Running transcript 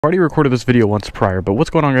Already recorded this video once prior, but what's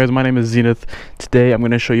going on, guys? My name is Zenith. Today I'm going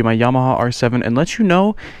to show you my Yamaha R7 and let you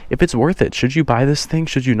know if it's worth it. Should you buy this thing?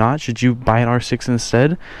 Should you not? Should you buy an R6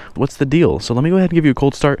 instead? What's the deal? So let me go ahead and give you a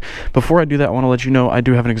cold start. Before I do that, I want to let you know I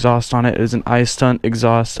do have an exhaust on it. It is an I-Stunt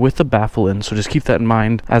exhaust with the baffle in, so just keep that in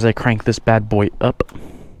mind as I crank this bad boy up.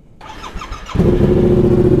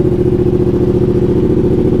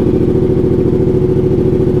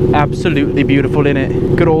 Absolutely beautiful,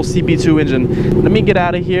 innit? Good old CP2 engine. Let me get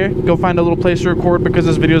out of here, go find a little place to record because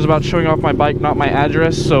this video is about showing off my bike, not my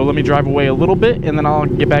address. So let me drive away a little bit and then I'll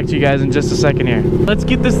get back to you guys in just a second here. Let's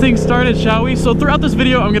get this thing started, shall we? So throughout this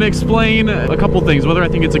video, I'm gonna explain a couple things, whether I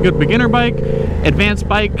think it's a good beginner bike, advanced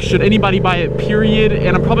bike, should anybody buy it, period.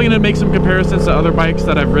 And I'm probably gonna make some comparisons to other bikes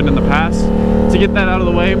that I've ridden in the past. To get that out of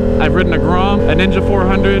the way, I've ridden a Grom, a Ninja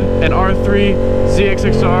 400, an R3,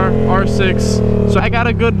 ZX6R, R6. So I got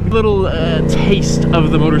a good little taste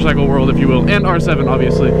of the motorcycle world, if you will, and R7,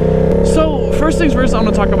 obviously. So first things first, I'm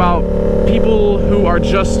gonna talk about people who are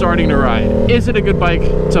just starting to ride. Is it a good bike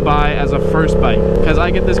to buy as a first bike? Because I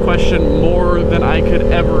get this question more than I could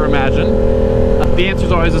ever imagine. The answer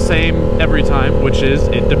is always the same every time, which is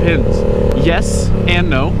it depends. Yes and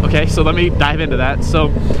no. Okay, so let me dive into that. So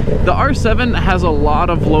the R7 has a lot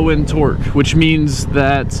of low-end torque, which means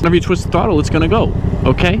that whenever you twist the throttle, it's gonna go,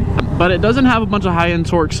 okay? But it doesn't have a bunch of high-end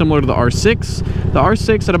torque similar to the R6. The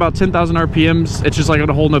R6 at about 10,000 RPMs, it's just like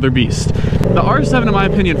a whole nother beast. The R7, in my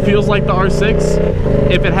opinion, feels like the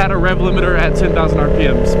R6 if it had a rev limiter at 10,000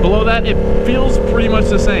 RPMs. Below that, it feels pretty much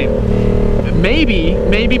the same. Maybe,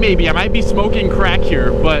 I might be smoking crack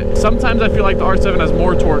here, but sometimes I feel like the R7 has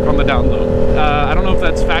more torque on the down low. I don't know if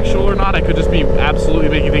that's factual or not. I could just be absolutely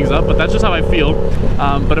making things up, but that's just how I feel.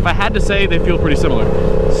 But if I had to say, they feel pretty similar.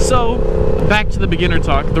 So back to the beginner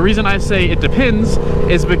talk. The reason I say it depends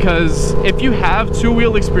is because if you have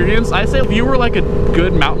two-wheel experience, I say if you were like a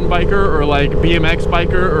good mountain biker or like BMX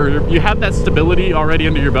biker, or you have that stability already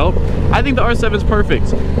under your belt, I think the R7 is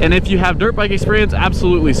perfect. And if you have dirt bike experience,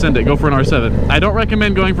 absolutely send it. Go for an R7. I don't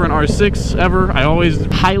recommend going for an R6 ever. I always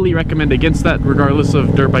highly recommend against that, regardless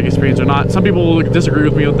of dirt bike experience or not. Some people will disagree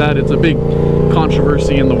with me with that. It's a big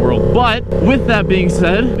controversy in the world. But with that being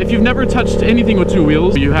said, if you've never touched anything with two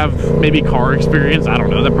wheels, you have maybe car experience, I don't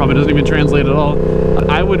know, that probably doesn't even translate at all,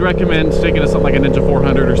 I would recommend sticking to something like a Ninja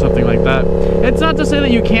 400 or something like that. It's not to say that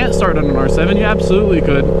you can't start on an R7, you absolutely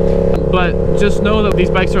could, but just know that these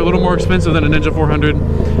bikes are a little more expensive than a Ninja 400,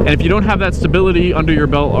 and if you don't have that stability under your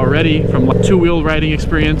belt already from like two-wheel riding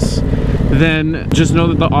experience, then just know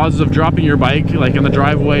that the odds of dropping your bike like in the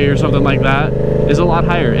driveway or something like that is a lot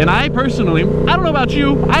higher. And I personally, I don't know about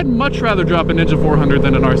you, I'd much rather drop a Ninja 400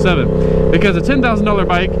 than an R7, because a $10,000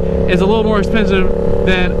 bike is a little more expensive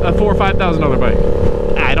than a $4,000 or $5,000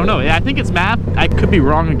 bike. I don't know, I think it's math. I could be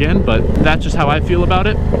wrong again, but that's just how I feel about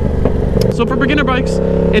it. So for beginner bikes,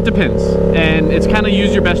 it depends, and it's kind of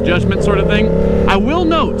use your best judgment sort of thing. I will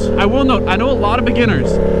note, I know a lot of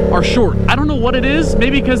beginners are short. I don't know what it is,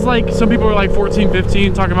 maybe because like some people are like 14,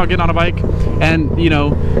 15 talking about getting on a bike, and you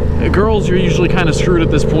know, girls, you're usually kind of screwed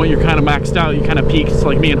at this point. You're kind of maxed out, you kind of peaked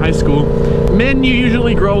like me in high school. Men, you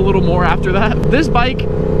usually grow a little more after that. This bike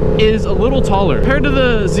is a little taller. Compared to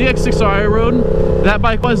the ZX6R I rode, that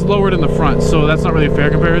bike was lowered in the front, so that's not really a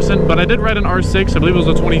fair comparison, but I did ride an R6, I believe it was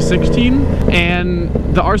a 2016, and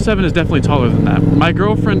the R7 is definitely taller than that. My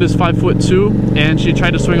girlfriend is 5'2", and she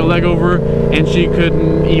tried to swing a leg over, and she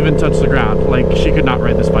couldn't even touch the ground. Like, she could not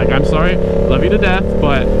ride this bike. I'm sorry, love you to death,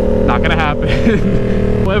 but not gonna happen.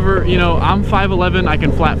 However, you know, I'm 5'11", I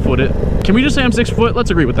can flat foot it. Can we just say I'm 6 foot?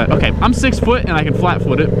 Let's agree with that. Okay, I'm 6 foot and I can flat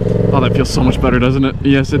foot it. Oh, that feels so much better, doesn't it?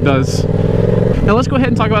 Yes, it does. Now let's go ahead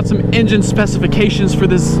and talk about some engine specifications for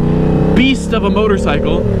this beast of a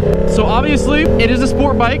motorcycle. So obviously, it is a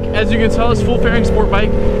sport bike. As you can tell, it's full fairing sport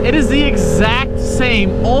bike. It is the exact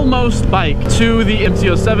same, almost bike to the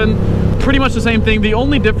MT-07. Pretty much the same thing. The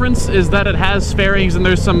only difference is that it has fairings and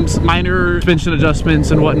there's some minor suspension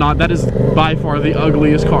adjustments and whatnot. That is by far the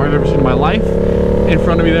ugliest car I've ever seen in my life in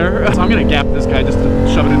front of me there. So I'm gonna gap this guy just to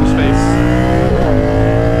shove it in his face.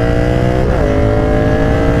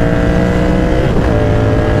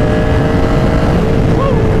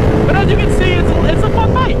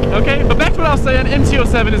 Okay, but back to what I was saying,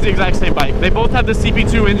 MT-07 is the exact same bike. They both have the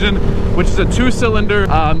CP2 engine, which is a two-cylinder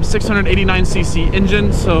 689cc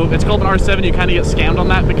engine. So it's called an R7. You kind of get scammed on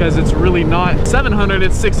that because it's really not 700,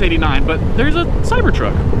 it's 689. But there's a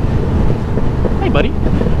Cybertruck. Hey, buddy.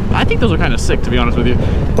 I think those are kind of sick, to be honest with you.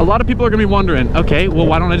 A lot of people are gonna be wondering, okay, well,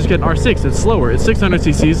 why don't I just get an R6? It's slower, it's 600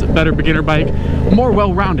 cc's, better beginner bike, more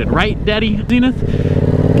well-rounded, right, Daddy Zenith?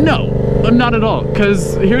 No, not at all,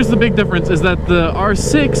 because here's the big difference is that the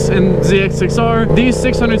R6 and ZX6R, these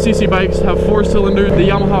 600cc bikes have 4 cylinders, the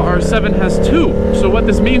Yamaha R7 has 2. So what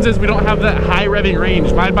this means is we don't have that high revving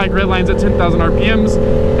range. My bike redlines at 10,000 RPMs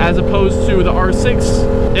as opposed to the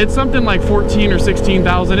R6. It's something like 14 or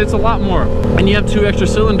 16,000. It's a lot more. And you have 2 extra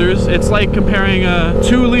cylinders. It's like comparing a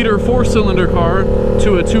 2-liter 4-cylinder car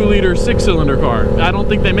to a 2-liter 6-cylinder car. I don't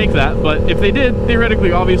think they make that, but if they did,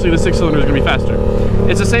 theoretically, obviously the 6-cylinder is going to be faster.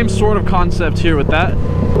 It's the same sort of concept here with that.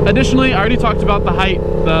 Additionally, I already talked about the height.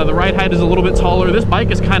 The ride height is a little bit taller. This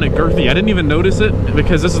bike is kind of girthy. I didn't even notice it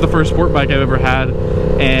because this is the first sport bike I've ever had,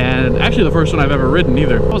 and actually the first one I've ever ridden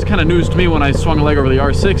either. It was kind of news to me when I swung a leg over the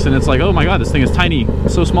R6, and it's like, oh my god, this thing is tiny,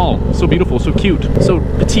 so small, so beautiful, so cute, so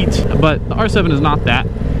petite. But the R7 is not that.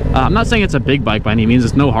 I'm not saying it's a big bike by any means.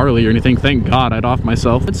 It's no Harley or anything. Thank God I'd off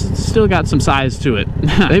myself. It's still got some size to it.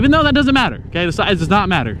 Even though that doesn't matter. Okay, the size does not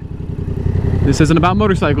matter. This isn't about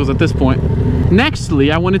motorcycles at this point.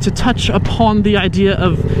 Nextly, I wanted to touch upon the idea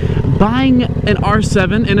of buying an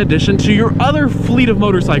R7 in addition to your other fleet of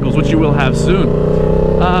motorcycles, which you will have soon.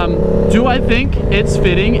 Do I think it's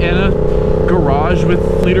fitting in a garage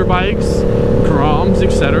with leader bikes, Groms,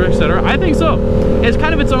 etc., etc.? I think so. It's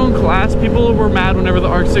kind of its own class. People were mad whenever the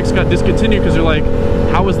R6 got discontinued because they're like,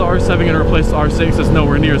 how is the R7 going to replace the R6 that's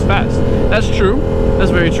nowhere near as fast? That's true.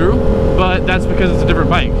 That's very true. But that's because it's a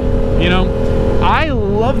different bike. You know? I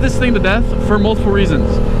love this thing to death for multiple reasons.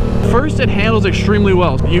 First, it handles extremely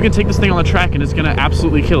well. You can take this thing on the track and it's going to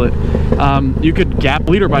absolutely kill it. You could gap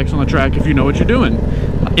leader bikes on the track if you know what you're doing.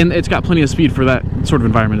 And it's got plenty of speed for that sort of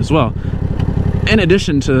environment as well. In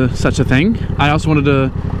addition to such a thing, I also wanted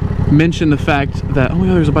to mention the fact that, oh my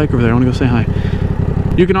god, there's a bike over there. I want to go say hi.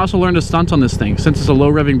 You can also learn to stunt on this thing. Since it's a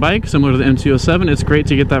low revving bike, similar to the MT-07, it's great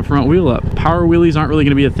to get that front wheel up. Power wheelies aren't really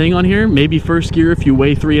going to be a thing on here. Maybe first gear if you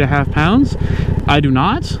weigh 3.5 pounds. I do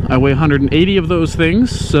not. I weigh 180 of those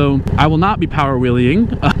things, so I will not be power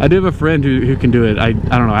wheeling. I do have a friend who can do it. I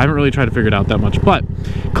don't know. I haven't really tried to figure it out that much, but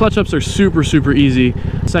clutch ups are super, super easy.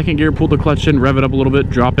 Second gear, pull the clutch in, rev it up a little bit,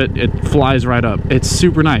 drop it, it flies right up. It's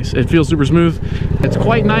super nice. It feels super smooth. It's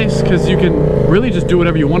quite nice because you can really just do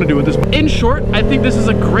whatever you want to do with this. In short, I think this is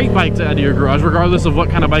a great bike to add to your garage, regardless of what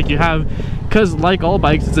kind of bike you have, because like all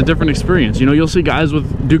bikes, it's a different experience. You know, you'll see guys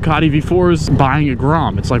with Ducati V4s buying a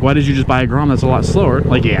Grom. It's like, why did you just buy a Grom that's a lot slower?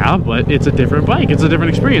 Like, yeah, but it's a different bike. It's a different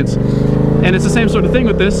experience. And it's the same sort of thing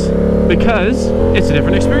with this because it's a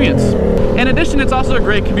different experience. In addition, it's also a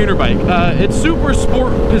great commuter bike. It's super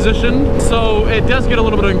sport positioned, so it does get a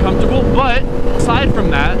little bit uncomfortable, but aside from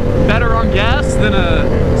that, better on gas than a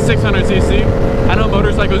 600cc. I know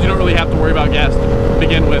motorcycles, you don't really have to worry about gas to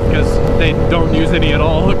begin with because they don't use any at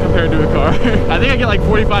all compared to a car. I think I get like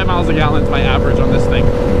 45 miles a gallon is my average on this thing.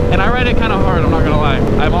 And I ride it kind of hard, I'm not gonna lie.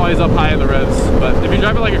 I'm always up high in the revs, but if you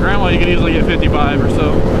drive it like a grandma, you can easily get 55 or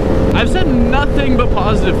so. I've said nothing but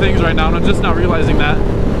positive things right now, and I'm just not realizing that.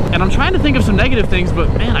 And I'm trying to think of some negative things, but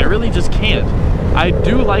man, I really just can't. I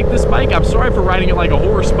do like this bike. I'm sorry for riding it like a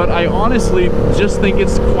horse, but I honestly just think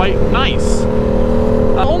it's quite nice.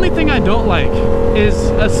 The only thing I don't like is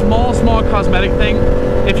a small cosmetic thing.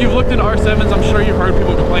 If you've looked at R7s, I'm sure you've heard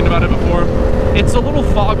people complain about it before. It's a little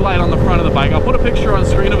fog light on the front of the bike. I'll put a picture on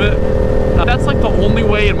screen of it. That's like the only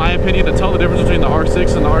way, in my opinion, to tell the difference between the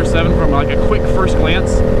R6 and the R7 from like a quick first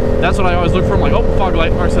glance. That's what I always look for. I'm like, oh, fog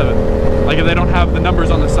light, R7. Like if they don't have the numbers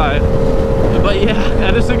on the side. But yeah,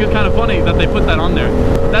 I just think it's kind of funny that they put that on there.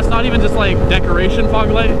 That's not even just like decoration fog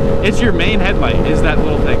light. It's your main headlight is that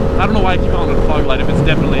little thing. I don't know why I keep calling it a fog light if it's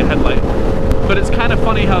definitely a headlight. But it's kind of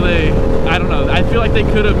funny how they, I don't know, I feel like they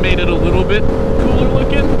could have made it a little bit cooler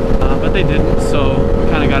looking, but they didn't, so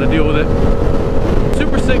kind of got to deal with it.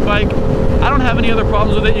 Super sick bike. I don't have any other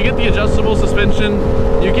problems with it. You get the adjustable suspension,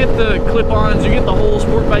 you get the clip-ons, you get the whole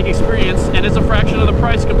sport bike experience, and it's a fraction of the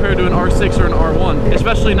price compared to an R6 or an R1.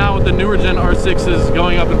 Especially now with the newer gen R6s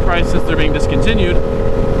going up in price since they're being discontinued.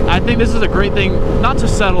 I think this is a great thing, not to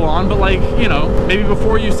settle on, but like, you know, maybe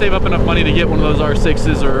before you save up enough money to get one of those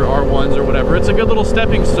R6s or R1s or whatever, it's a good little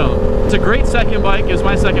stepping stone. It's a great second bike. It's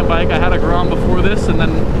my second bike. I had a Grom before this, and then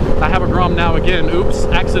I have a Grom now again. Oops,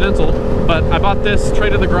 accidental. But I bought this,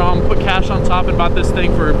 traded the Grom, put cash on top, and bought this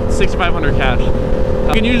thing for $6,500 cash.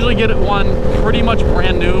 You can usually get one pretty much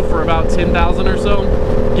brand new for about $10,000 or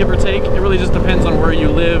so, give or take. It really just depends on where you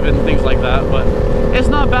live and things like that, but it's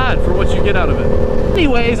not bad for what you get out of it.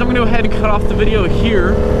 Anyways, I'm gonna go ahead and cut off the video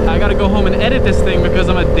here. I gotta go home and edit this thing because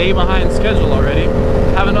I'm a day behind schedule already.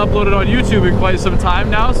 Haven't uploaded on YouTube in quite some time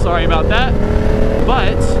now, sorry about that.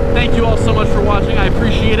 But thank you all so much for watching. I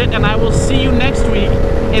appreciate it, and I will see you next week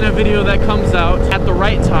in a video that comes out at the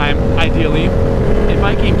right time, ideally. If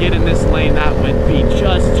I can get in this lane, that would be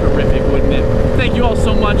just terrific, wouldn't it? Thank you all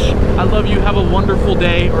so much. I love you. Have a wonderful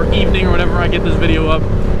day or evening or whenever I get this video up.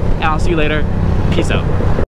 And I'll see you later. Peace out.